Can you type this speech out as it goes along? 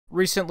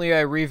Recently,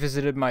 I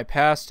revisited my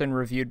past and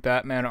reviewed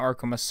Batman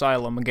Arkham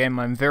Asylum, a game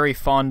I'm very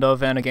fond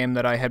of and a game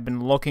that I had been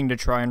looking to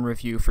try and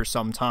review for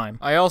some time.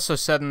 I also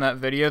said in that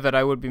video that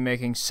I would be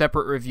making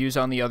separate reviews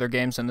on the other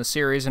games in the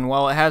series, and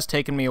while it has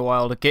taken me a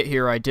while to get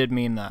here, I did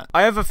mean that.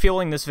 I have a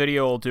feeling this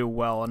video will do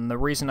well, and the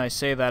reason I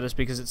say that is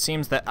because it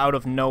seems that out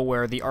of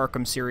nowhere, the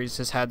Arkham series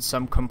has had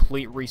some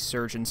complete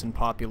resurgence in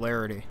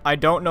popularity. I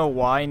don't know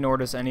why, nor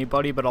does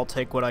anybody, but I'll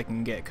take what I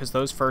can get, because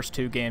those first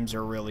two games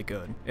are really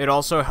good. It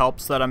also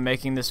helps that I'm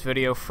making this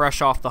video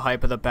fresh off the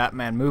hype of the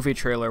Batman movie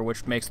trailer,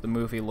 which makes the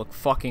movie look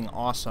fucking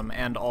awesome,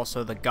 and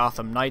also the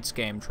Gotham Knights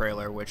game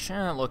trailer, which,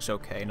 it looks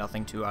okay,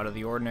 nothing too out of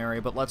the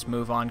ordinary, but let's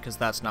move on because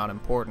that's not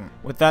important.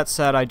 With that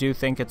said, I do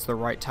think it's the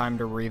right time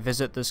to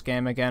revisit this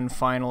game again,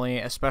 finally,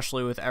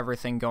 especially with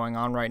everything going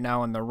on right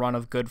now and the run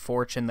of good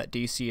fortune that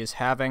DC is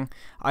having.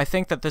 I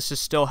think that this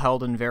is still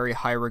held in very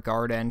high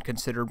regard and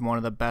considered one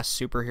of the best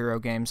superhero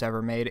games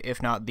ever made,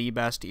 if not the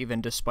best,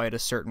 even despite a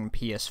certain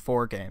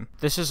PS4 game.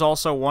 This is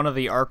also one of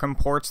the Arkham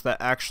ports that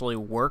actually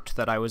worked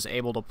that I was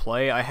able to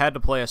play. I had to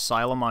play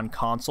Asylum on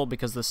console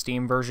because the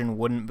Steam version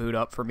wouldn't boot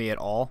up for me at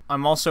all.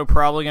 I'm also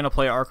probably going to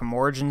play Arkham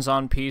Origins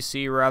on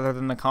PC rather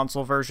than the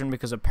console version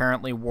because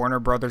apparently Warner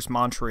Bros.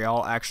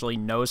 Montreal actually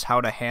knows how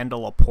to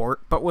handle a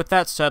port. But with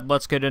that said,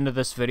 let's get into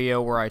this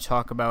video where I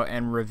talk about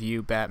and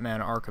review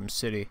Batman Arkham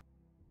City.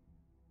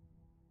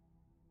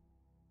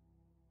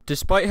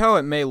 Despite how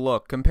it may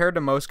look, compared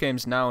to most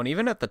games now, and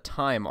even at the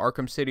time,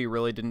 Arkham City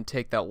really didn't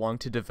take that long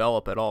to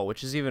develop at all,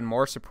 which is even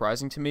more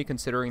surprising to me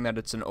considering that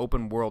it's an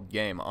open-world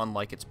game,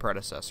 unlike its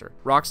predecessor.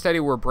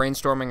 Rocksteady were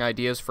brainstorming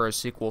ideas for a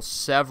sequel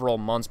several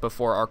months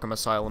before Arkham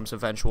Asylum's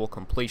eventual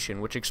completion,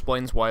 which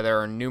explains why there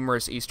are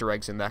numerous Easter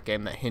eggs in that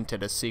game that hint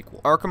at a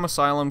sequel. Arkham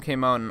Asylum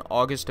came out in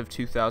August of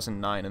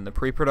 2009, and the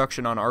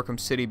pre-production on Arkham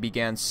City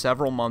began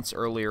several months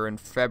earlier in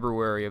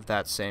February of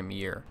that same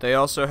year. They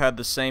also had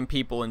the same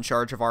people in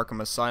charge of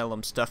Arkham Asylum,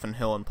 Stephen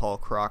Hill and Paul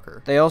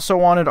Crocker. They also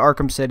wanted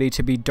Arkham City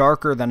to be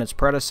darker than its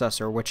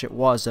predecessor, which it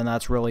was, and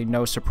that's really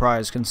no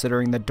surprise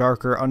considering the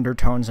darker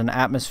undertones and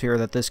atmosphere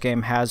that this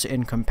game has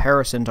in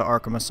comparison to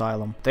Arkham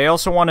Asylum. They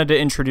also wanted to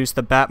introduce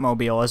the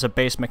Batmobile as a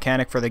base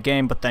mechanic for the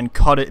game, but then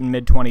cut it in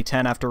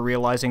mid-2010 after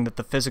realizing that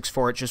the physics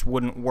for it just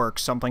wouldn't work,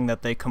 something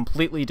that they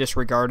completely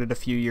disregarded a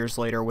few years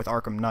later with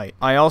Arkham Knight.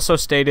 I also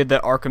stated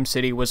that Arkham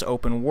City was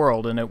open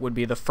world, and it would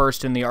be the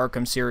first in the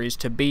Arkham series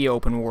to be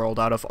open world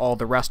out of all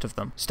the rest of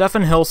them.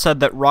 Stephen Hill said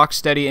that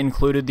Rocksteady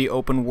included the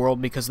open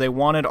world because they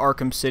wanted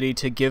Arkham City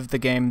to give the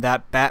game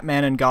that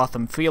Batman and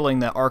Gotham feeling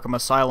that Arkham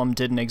Asylum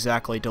didn't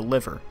exactly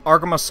deliver.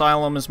 Arkham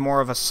Asylum is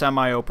more of a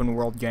semi-open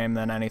world game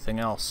than anything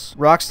else.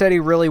 Rocksteady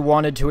really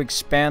wanted to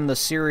expand the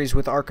series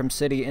with Arkham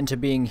City into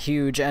being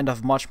huge and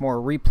of much more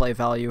replay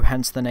value,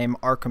 hence the name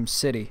Arkham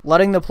City.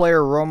 Letting the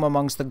player roam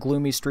amongst the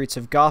gloomy streets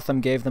of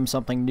Gotham gave them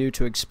something new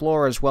to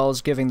explore, as well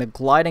as giving the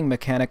gliding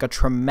mechanic a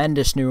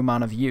tremendous new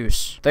amount of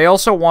use. They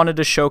also wanted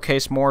to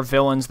showcase more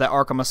villains that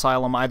Arkham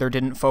Asylum either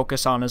didn't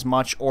focus on as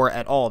much or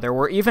at all. There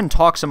were even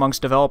talks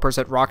amongst developers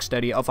at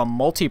Rocksteady of a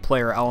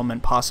multiplayer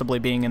element possibly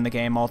being in the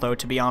game, although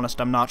to be honest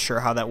I'm not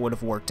sure how that would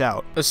have worked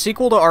out. A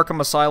sequel to Arkham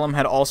Asylum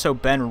had also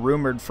been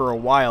rumored for a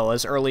while,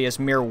 as early as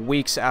mere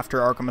weeks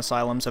after Arkham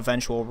Asylum's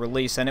eventual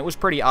release, and it was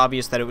pretty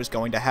obvious that it was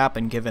going to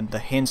happen given the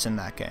hints in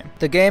that game.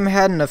 The game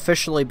hadn't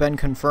officially been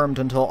confirmed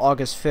until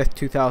August 5th,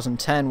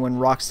 2010 when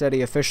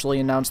Rocksteady officially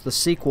announced the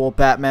sequel,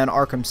 Batman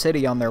Arkham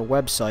City, on their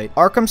website.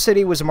 Arkham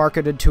City was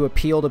marketed to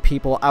appeal to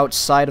people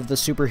outside of the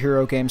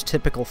superhero game's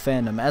typical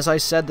fandom. As I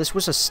said, this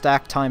was a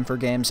stacked time for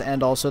games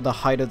and also the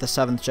height of the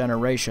 7th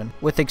generation,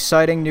 with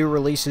exciting new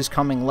releases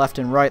coming left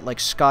and right like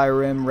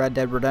Skyrim, Red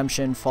Dead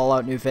Redemption,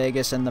 Fallout New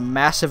Vegas, and the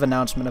massive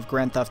announcement of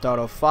Grand Theft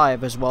Auto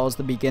 5, as well as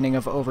the beginning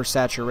of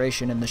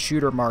oversaturation in the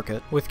shooter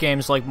market, with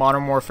games like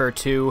Modern Warfare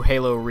 2,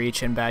 Halo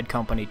Reach, and Bad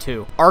Company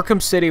 2.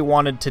 Arkham City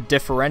wanted to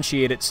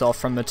differentiate itself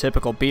from the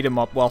typical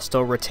beat-em-up while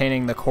still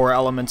retaining the core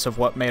elements of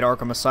what made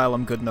Arkham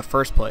Asylum good in the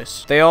first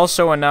place. They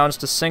also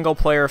announced a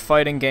single-player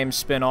fighting game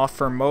spin-off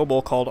for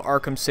mobile called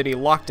Arkham City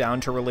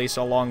Lockdown to release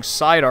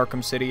alongside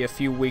Arkham City a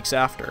few weeks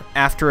after.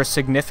 After a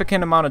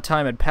significant amount of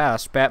time had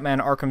passed, Batman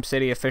Arkham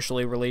City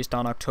officially released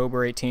on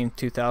October 18,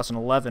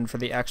 2011 for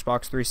the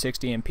Xbox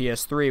 360 and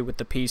PS3, with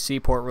the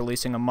PC port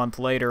releasing a month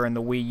later and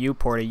the Wii U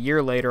port a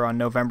year later on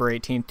November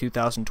 18,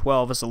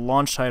 2012 as a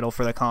launch title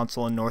for the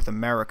console in North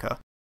America.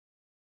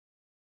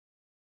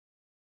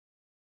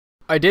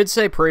 I did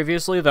say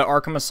previously that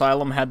Arkham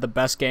Asylum had the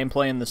best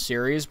gameplay in the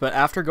series, but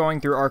after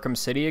going through Arkham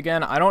City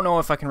again, I don't know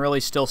if I can really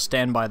still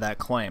stand by that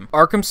claim.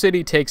 Arkham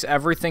City takes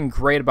everything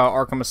great about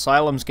Arkham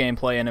Asylum's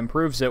gameplay and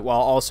improves it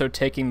while also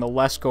taking the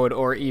less good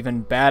or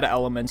even bad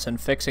elements and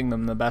fixing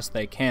them the best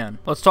they can.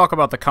 Let's talk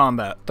about the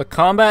combat. The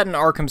combat in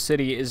Arkham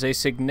City is a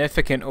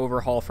significant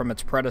overhaul from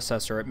its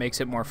predecessor. It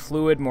makes it more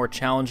fluid, more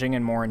challenging,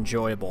 and more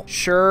enjoyable.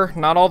 Sure,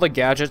 not all the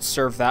gadgets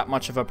serve that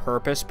much of a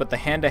purpose, but the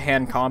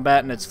hand-to-hand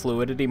combat and its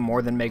fluidity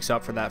more than makes up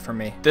out for that for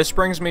me. This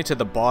brings me to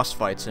the boss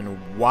fights,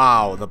 and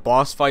wow, the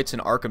boss fights in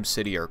Arkham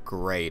City are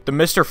great. The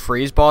Mr.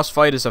 Freeze boss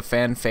fight is a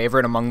fan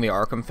favorite among the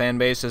Arkham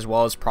fanbase, as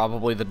well as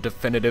probably the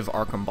definitive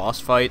Arkham boss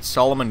fight.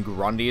 Solomon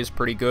Grundy is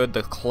pretty good.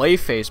 The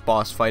Clayface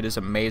boss fight is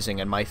amazing,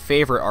 and my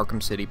favorite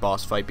Arkham City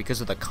boss fight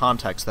because of the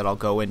context that I'll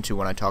go into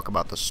when I talk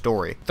about the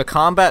story. The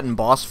combat and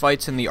boss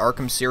fights in the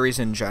Arkham series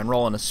in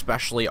general, and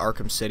especially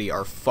Arkham City,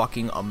 are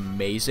fucking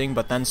amazing,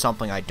 but then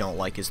something I don't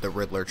like is the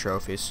Riddler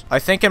trophies. I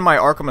think in my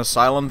Arkham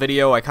Asylum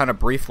video, I kind of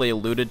briefly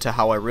alluded to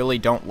how I really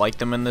don't like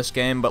them in this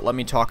game, but let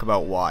me talk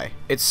about why.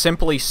 It's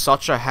simply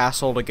such a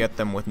hassle to get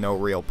them with no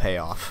real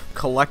payoff.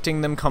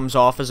 Collecting them comes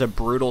off as a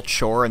brutal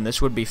chore, and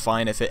this would be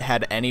fine if it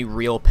had any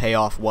real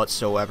payoff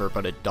whatsoever,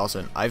 but it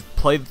doesn't. I've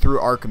played through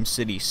Arkham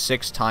City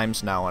 6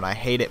 times now, and I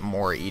hate it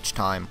more each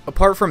time.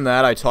 Apart from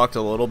that, I talked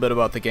a little bit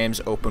about the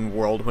game's open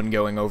world when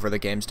going over the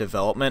game's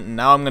development, and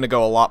now I'm going to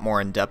go a lot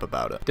more in depth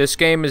about it. This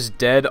game is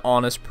dead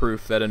honest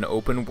proof that an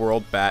open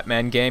world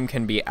Batman game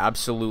can be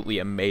absolutely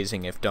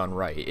amazing if done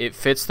right. It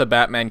fits the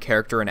Batman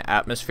character and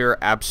atmosphere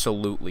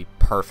absolutely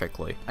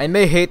perfectly. I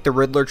may hate the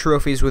Riddler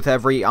trophies with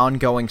every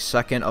ongoing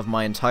second of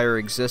my entire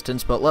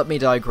existence, but let me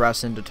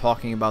digress into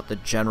talking about the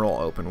general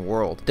open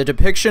world. The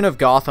depiction of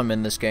Gotham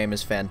in this game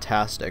is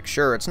fantastic.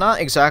 Sure, it's not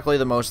exactly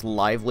the most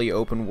lively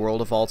open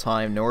world of all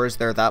time, nor is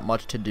there that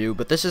much to do,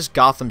 but this is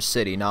Gotham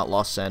City, not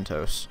Los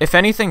Santos. If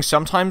anything,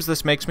 sometimes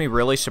this makes me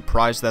really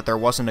surprised that there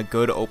wasn't a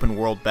good open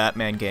world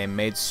Batman game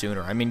made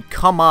sooner. I mean,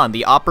 come on,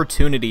 the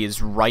opportunity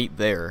is right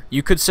there.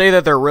 You could say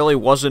that there really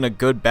wasn't a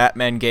good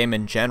Batman game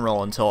in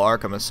general until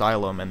Arkham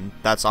Asylum, and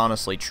that's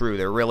honestly true,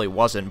 there really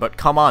wasn't, but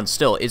come on,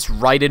 still, it's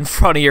right in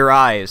front of your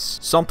eyes.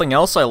 Something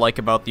else I like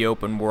about the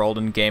open world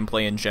and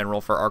gameplay in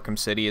general for Arkham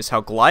City is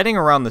how gliding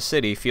around the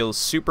city feels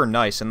super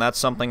nice, and that's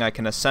something I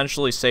can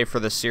essentially say for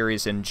the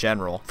series in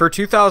general. For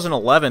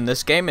 2011,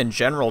 this game in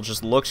general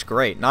just looks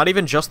great. Not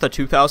even just the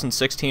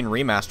 2016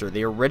 remaster,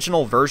 the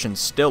original version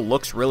still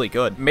looks really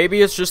good.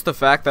 Maybe it's just the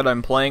fact that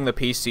I'm playing the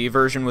PC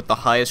version with the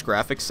highest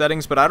graphics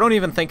settings, but I don't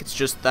even think it's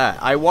just that.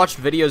 I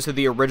watched videos of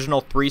the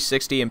original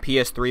 360 and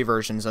PS3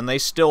 versions, and they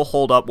still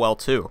hold up well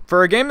too.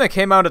 For a game that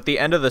came out at the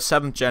end of the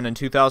 7th gen in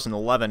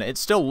 2011, it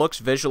still looks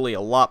visually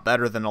a lot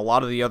better than a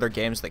lot of the other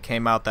games that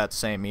came out that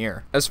same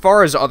year. As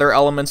far as other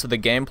elements of the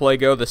gameplay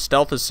go, the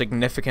stealth is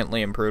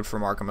significantly improved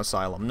from Arkham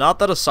Asylum. Not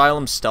that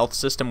Asylum's stealth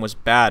system was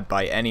bad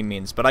by any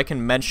means, but I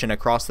can mention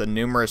across the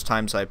numerous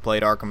times I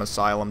played Arkham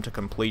Asylum to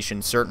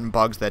completion certain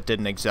bugs that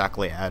didn't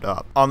exactly add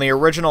up. On the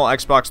original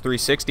Xbox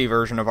 360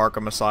 version of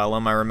Arkham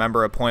Asylum, I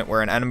remember a point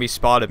where an enemy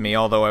spotted me,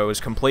 although I was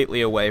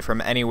completely away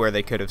from anywhere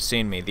they could have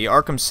seen me. The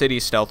Arkham City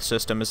stealth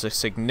system is a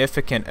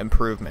significant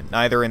improvement.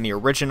 Neither in the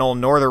original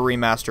nor the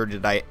remaster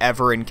did I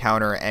ever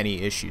encounter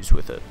any issues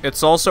with it.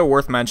 It's also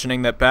worth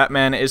mentioning that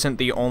Batman isn't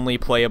the only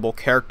playable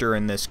character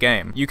in this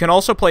game. You can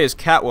also play as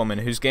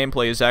Catwoman, whose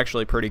gameplay is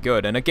actually pretty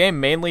good. In a game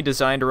mainly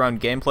designed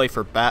around gameplay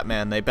for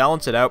Batman, they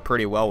balance it out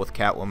pretty well with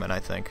Catwoman, I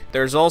think.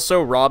 There's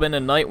also Robin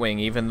and Nightwing,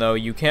 even though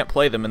you can't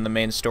play them in the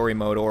main story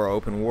mode or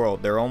open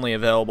world. They're only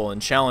available in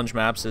challenge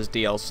maps as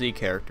DLC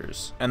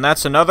characters. And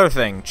that's another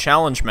thing,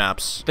 challenge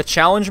maps. The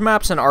challenge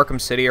maps in Arkham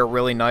City are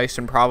really nice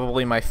and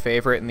probably my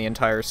favorite in the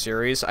entire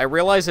series. I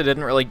realize I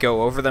didn't really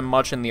go over them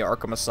much in the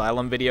Arkham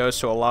Asylum video,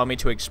 so allow me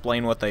to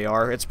explain what they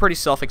are. It's pretty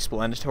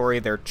self-explanatory.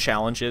 They're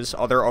challenges.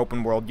 Other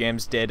open world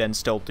games did and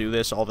still do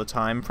this all the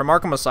time. From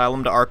Arkham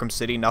Asylum to Arkham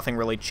City, nothing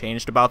really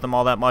changed about them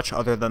all that much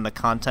other than the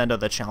content of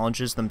the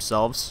challenges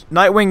themselves.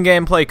 Nightwing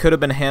gameplay could have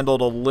been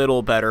handled a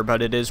little better,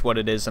 but it is what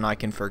it is and I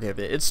can forgive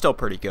it. It's still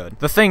pretty good.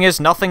 The thing is,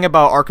 nothing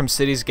about Arkham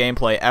City's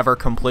gameplay ever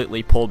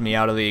completely pulled me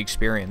out of the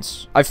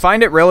experience. I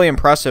find it really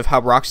impressive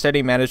how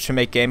Rocksteady managed to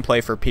make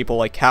gameplay for people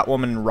like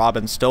Catwoman and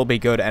Robin still be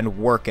good and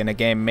work in a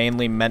game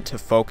mainly meant to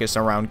focus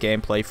around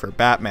gameplay for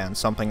Batman,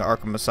 something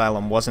Arkham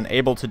Asylum wasn't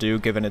able to do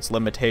given its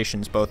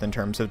limitations both in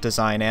terms of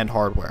design and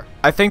hardware.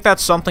 I think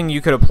that's something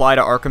you could apply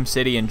to Arkham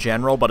City in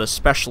general, but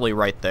especially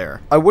right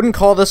there. I wouldn't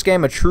call this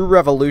game a true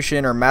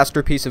revolution or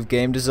masterpiece of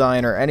game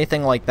design or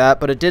anything like that,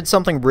 but it did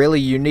something really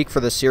unique for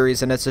the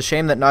series, and it's a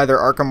shame that neither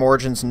Arkham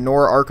Origins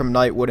nor Arkham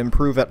Knight would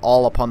improve at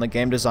all upon the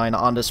game design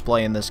on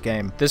display in this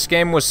game. This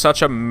game was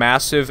such a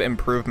massive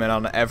improvement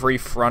on every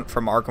front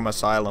from Arkham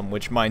Asylum,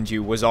 which, mind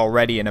you, was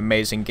already an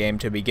amazing game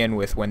to begin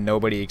with when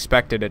nobody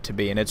expected it to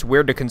be, and it's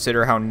weird to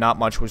consider how not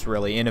much was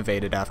really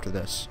innovated after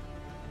this.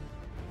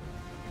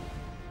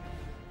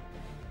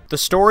 The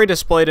story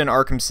displayed in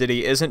Arkham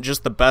City isn't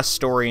just the best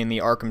story in the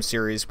Arkham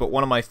series, but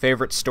one of my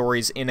favorite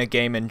stories in a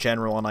game in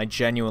general, and I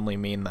genuinely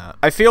mean that.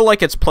 I feel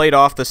like it's played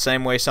off the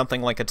same way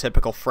something like a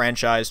typical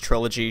franchise,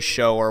 trilogy,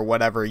 show, or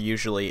whatever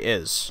usually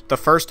is. The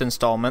first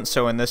installment,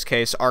 so in this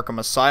case Arkham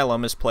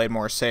Asylum, is played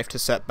more safe to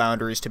set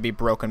boundaries to be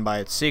broken by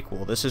its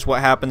sequel. This is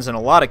what happens in a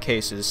lot of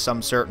cases,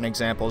 some certain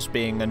examples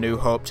being A New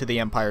Hope to The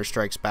Empire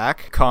Strikes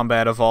Back,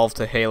 Combat Evolved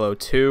to Halo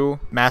 2,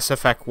 Mass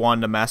Effect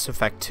 1 to Mass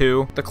Effect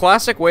 2. The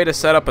classic way to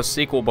set up a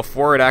sequel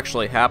before it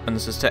actually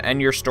happens is to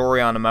end your story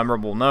on a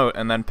memorable note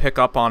and then pick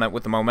up on it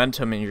with the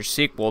momentum in your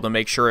sequel to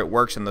make sure it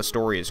works and the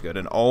story is good.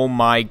 And oh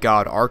my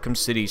god, Arkham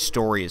City's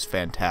story is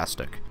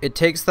fantastic. It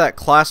takes that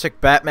classic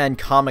Batman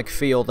comic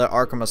feel that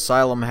Arkham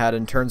Asylum had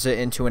and turns it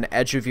into an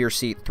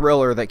edge-of-your-seat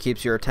thriller that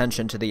keeps your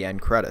attention to the end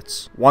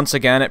credits. Once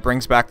again, it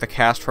brings back the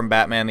cast from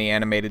Batman the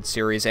Animated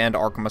Series and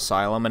Arkham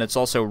Asylum, and it's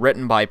also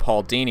written by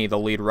Paul Dini, the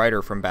lead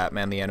writer from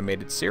Batman the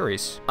Animated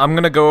Series. I'm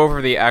gonna go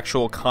over the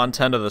actual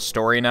content of the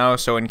story now,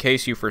 so in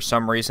case you for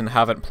some reason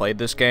haven't played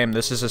this game,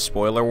 this is a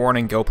spoiler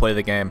warning, go play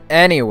the game.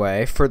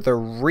 Anyway, for the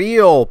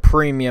real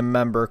premium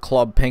member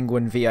Club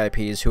Penguin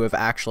VIPs who have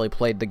actually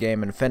played the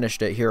game and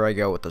finished it, here I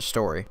go with the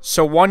story.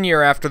 So 1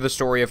 year after the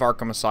story of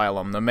Arkham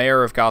Asylum, the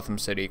mayor of Gotham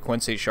City,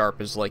 Quincy Sharp,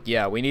 is like,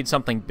 yeah, we need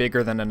something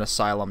bigger than an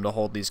asylum to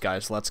hold these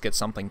guys, let's get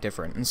something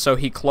different. And so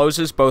he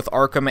closes both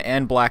Arkham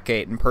and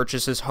Blackgate and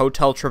purchases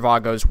Hotel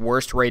Trivago's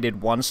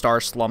worst-rated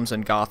one-star slums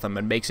in Gotham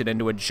and makes it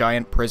into a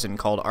giant prison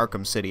called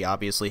Arkham City,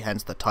 obviously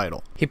hence the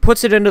title. He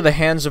puts it into the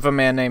hands of a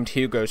man named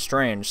Hugo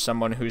Strange,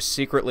 someone who's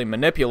secretly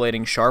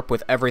manipulating Sharp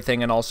with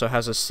everything and also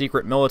has a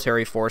secret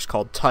military force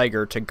called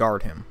Tiger to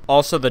guard him.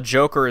 Also, the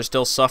Joker is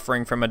still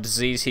suffering from a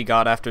disease he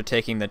got after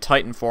taking the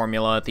Titan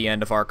formula at the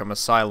end of Arkham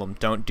Asylum.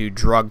 Don't do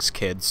drugs,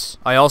 kids.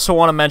 I also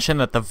want to mention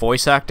that the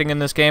voice acting in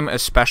this game,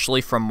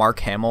 especially from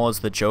Mark Hamill as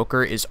the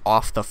Joker, is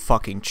off the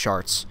fucking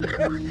charts.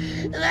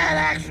 That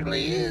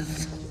actually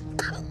is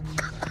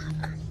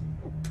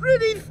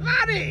pretty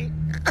funny.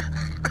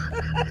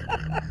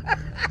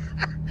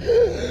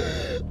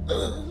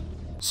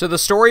 So the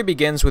story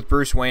begins with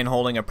Bruce Wayne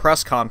holding a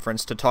press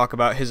conference to talk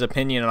about his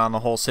opinion on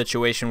the whole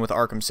situation with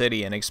Arkham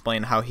City and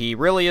explain how he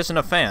really isn't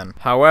a fan.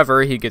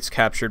 However, he gets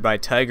captured by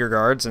Tiger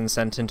Guards and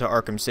sent into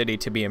Arkham City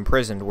to be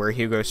imprisoned, where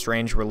Hugo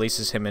Strange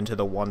releases him into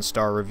the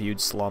one-star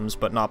reviewed slums,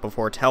 but not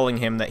before telling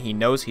him that he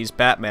knows he's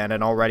Batman,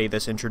 and already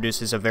this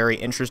introduces a very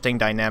interesting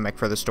dynamic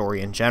for the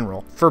story in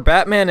general. For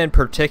Batman in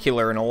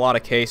particular, in a lot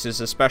of cases,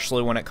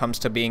 especially when it comes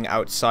to being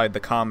outside the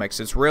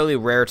comics, it's really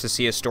rare to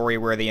see a story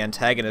where the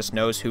antagonist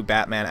knows who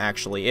Batman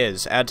actually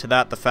is. Add to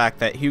that the fact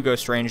that Hugo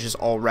Strange is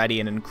already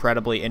an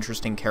incredibly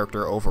interesting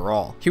character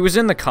overall. He was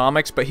in the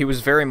comics, but he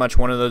was very much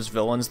one of those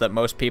villains that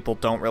most people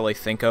don't really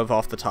think of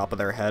off the top of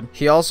their head.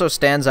 He also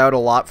stands out a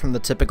lot from the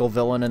typical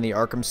villain in the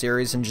Arkham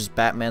series and just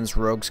Batman's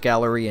rogues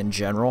gallery in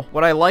general.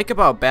 What I like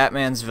about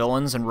Batman's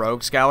villains and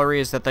rogues gallery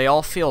is that they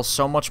all feel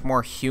so much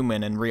more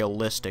human and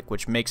realistic,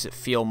 which makes it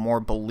feel more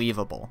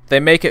believable. They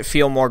make it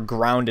feel more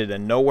grounded,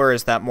 and nowhere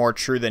is that more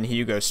true than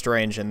Hugo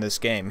Strange in this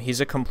game.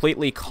 He's a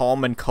completely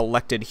calm and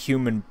collected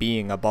human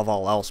being above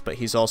all else, but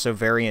he's also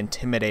very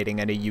intimidating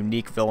and a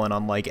unique villain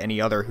unlike any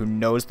other who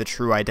knows the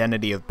true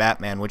identity of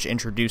Batman, which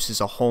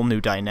introduces a whole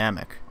new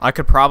dynamic. I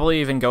could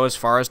probably even go as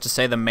far as to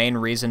say the main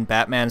reason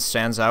Batman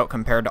stands out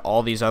compared to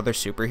all these other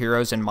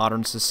superheroes in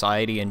modern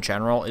society in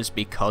general is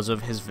because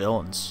of his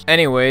villains.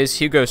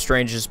 Anyways, Hugo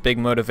Strange's big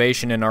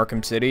motivation in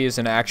Arkham City is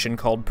an action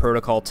called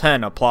Protocol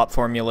 10, a plot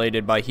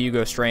formulated by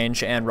Hugo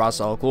Strange and Ra's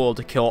al Ghul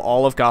to kill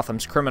all of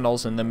Gotham's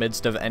criminals in the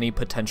midst of any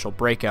potential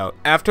breakout.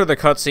 After the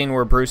cutscene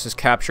where Bruce is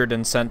captured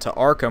and sent to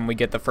Arkham, we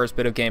get the first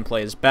bit of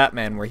gameplay as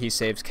Batman, where he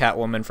saves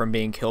Catwoman from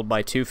being killed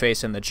by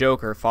Two-Face and the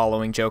Joker,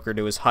 following Joker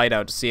to his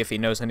hideout to see if he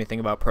knows anything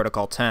about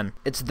Protocol 10.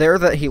 It's there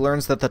that he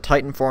learns that the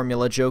Titan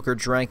formula Joker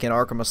drank in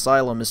Arkham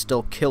Asylum is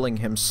still killing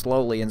him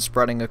slowly and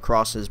spreading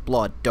across his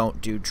blood.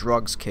 Don't do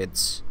drugs,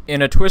 kids.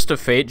 In a twist of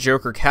fate,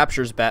 Joker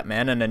captures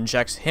Batman and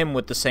injects him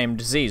with the same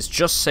disease.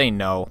 Just say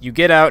no. You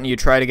get out and you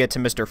try to get to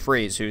Mr.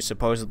 Freeze, who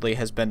supposedly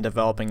has been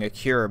developing a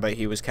cure, but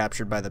he was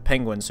captured by the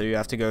Penguin, so you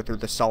have to go through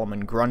the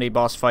Solomon Grundy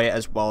boss fight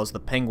as well as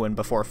the Penguin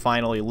before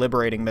finally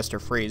liberating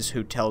Mr. Freeze,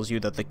 who tells you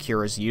that the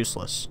cure is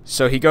useless.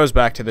 So he goes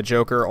back to the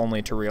Joker,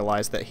 only to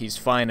realize that he's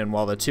fine, and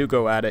while the two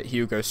go at it,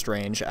 Hugo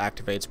Strange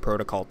activates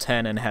Protocol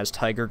 10 and has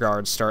Tiger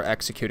Guards start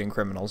executing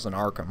criminals in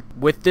Arkham.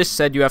 With this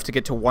said, you have to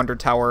get to Wonder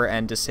Tower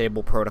and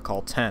disable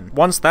Protocol 10.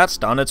 Once that's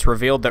done, it's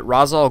revealed that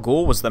Ra's al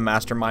Ghul was the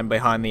mastermind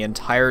behind the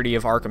entirety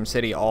of Arkham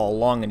City all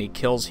along, and he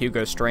kills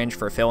Hugo Strange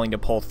for failing to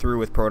pull through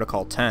with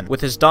Protocol 10.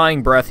 With his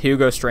dying breath,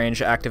 Hugo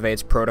Strange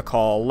activates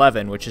Protocol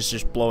 11, which is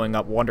just blowing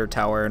up Wonder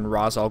Tower, and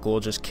Ra's al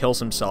Ghul just kills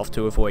himself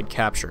to avoid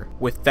capture.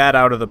 With that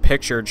out of the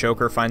picture,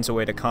 Joker finds a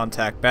way to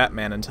contact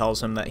Batman and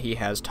tells him that he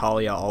has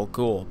Talia al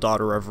Ghul,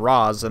 daughter of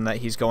Ra's, and that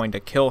he's going to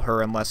kill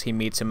her unless he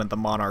meets him at the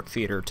Monarch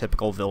Theater.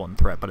 Typical villain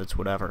threat, but it's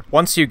whatever.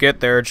 Once you get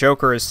there,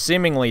 Joker is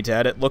seemingly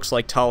dead. It looks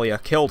like Talia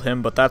killed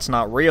him, but that's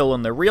not real,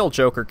 and the real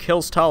Joker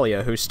kills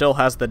Talia, who still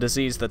has the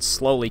disease that's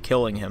slowly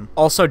killing him.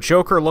 Also,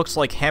 Joker looks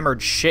like hammered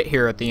shit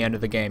here at the end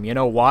of the game. You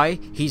know why?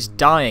 He's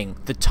dying.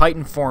 The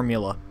Titan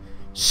formula.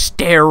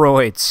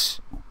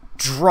 Steroids.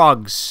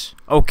 Drugs.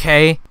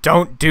 Okay?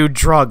 Don't do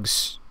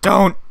drugs.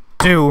 Don't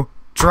do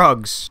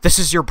drugs. This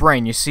is your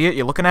brain. You see it?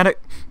 You looking at it?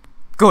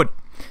 Good.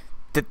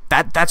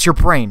 That's your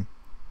brain.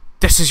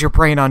 This is your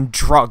brain on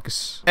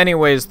drugs.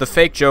 Anyways, the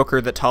fake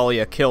Joker that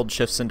Talia killed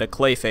shifts into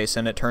Clayface,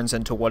 and it turns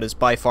into what is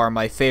by far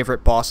my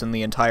favorite boss in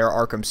the entire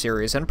Arkham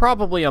series, and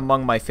probably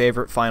among my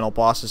favorite final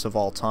bosses of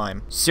all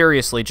time.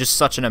 Seriously, just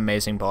such an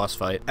amazing boss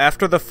fight.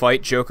 After the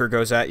fight, Joker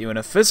goes at you in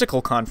a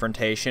physical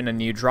confrontation, and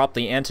you drop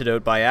the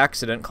antidote by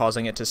accident,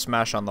 causing it to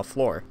smash on the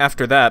floor.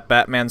 After that,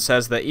 Batman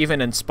says that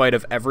even in spite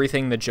of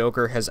everything the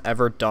Joker has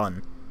ever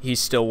done, he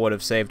still would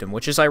have saved him,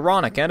 which is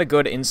ironic and a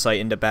good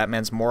insight into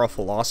Batman's moral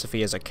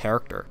philosophy as a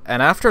character.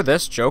 And after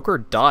this, Joker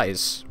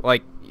dies.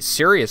 Like,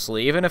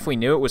 seriously, even if we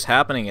knew it was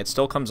happening, it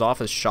still comes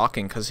off as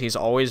shocking because he's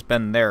always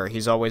been there.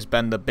 He's always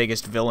been the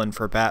biggest villain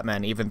for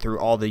Batman, even through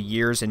all the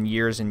years and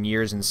years and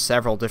years and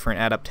several different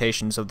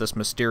adaptations of this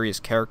mysterious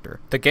character.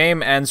 The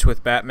game ends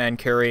with Batman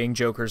carrying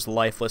Joker's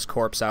lifeless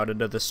corpse out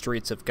into the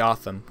streets of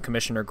Gotham.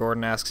 Commissioner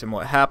Gordon asks him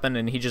what happened,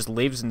 and he just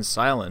leaves in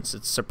silence.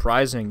 It's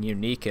surprising,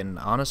 unique, and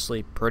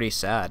honestly pretty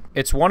sad.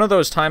 It's one of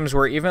those times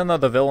where even though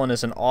the villain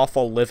is an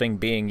awful living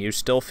being, you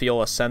still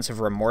feel a sense of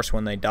remorse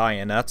when they die,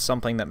 and that's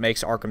something that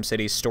makes Arkham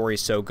City's story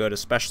so good,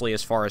 especially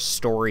as far as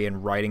story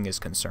and writing is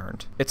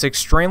concerned. It's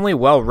extremely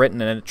well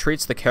written, and it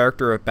treats the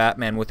character of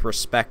Batman with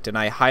respect, and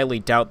I highly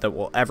doubt that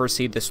we'll ever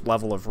see this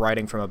level of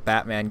writing from a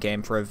Batman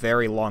game for a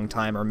very long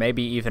time, or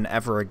maybe even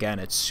ever again.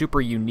 It's super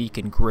unique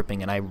and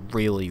gripping, and I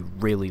really,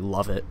 really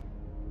love it.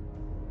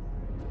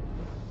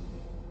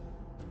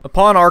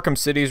 Upon Arkham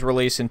City's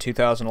release in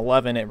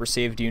 2011, it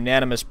received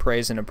unanimous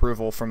praise and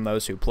approval from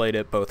those who played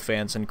it, both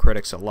fans and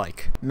critics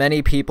alike.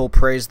 Many people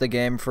praised the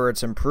game for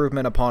its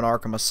improvement upon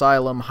Arkham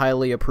Asylum,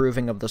 highly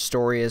approving of the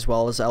story as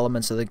well as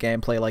elements of the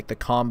gameplay like the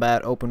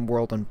combat, open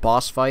world, and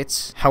boss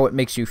fights, how it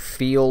makes you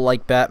feel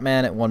like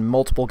Batman. It won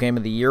multiple Game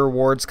of the Year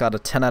awards, got a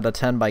 10 out of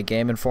 10 by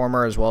Game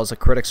Informer, as well as a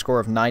critic score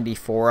of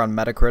 94 on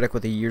Metacritic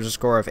with a user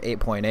score of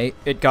 8.8.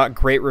 It got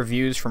great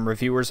reviews from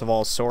reviewers of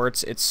all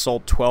sorts. It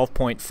sold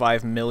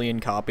 12.5 million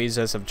copies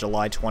as of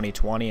July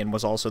 2020 and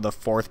was also the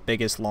fourth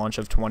biggest launch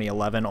of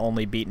 2011,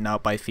 only beaten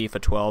out by FIFA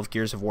 12,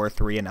 Gears of War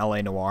 3, and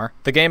LA Noire.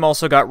 The game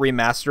also got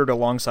remastered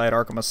alongside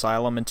Arkham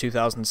Asylum in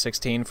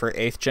 2016 for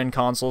 8th gen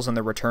consoles and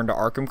the Return to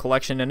Arkham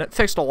collection, and it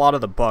fixed a lot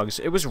of the bugs.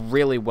 It was a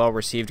really well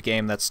received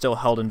game that's still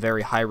held in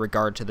very high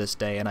regard to this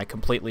day, and I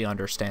completely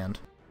understand.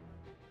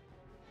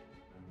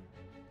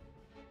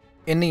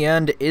 In the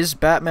end, is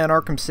Batman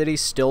Arkham City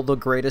still the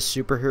greatest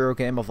superhero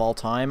game of all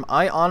time?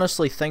 I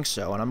honestly think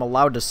so, and I'm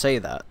allowed to say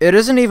that. It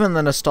isn't even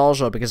the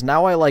nostalgia, because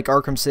now I like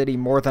Arkham City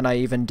more than I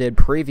even did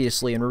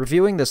previously, and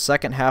reviewing the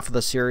second half of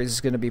the series is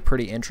going to be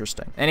pretty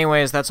interesting.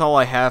 Anyways, that's all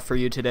I have for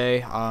you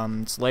today.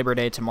 It's Labor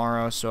Day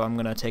tomorrow, so I'm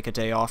going to take a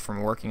day off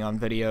from working on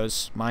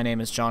videos. My name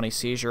is Johnny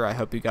Seizure. I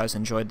hope you guys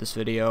enjoyed this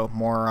video.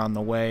 More on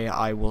the way.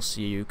 I will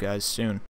see you guys soon.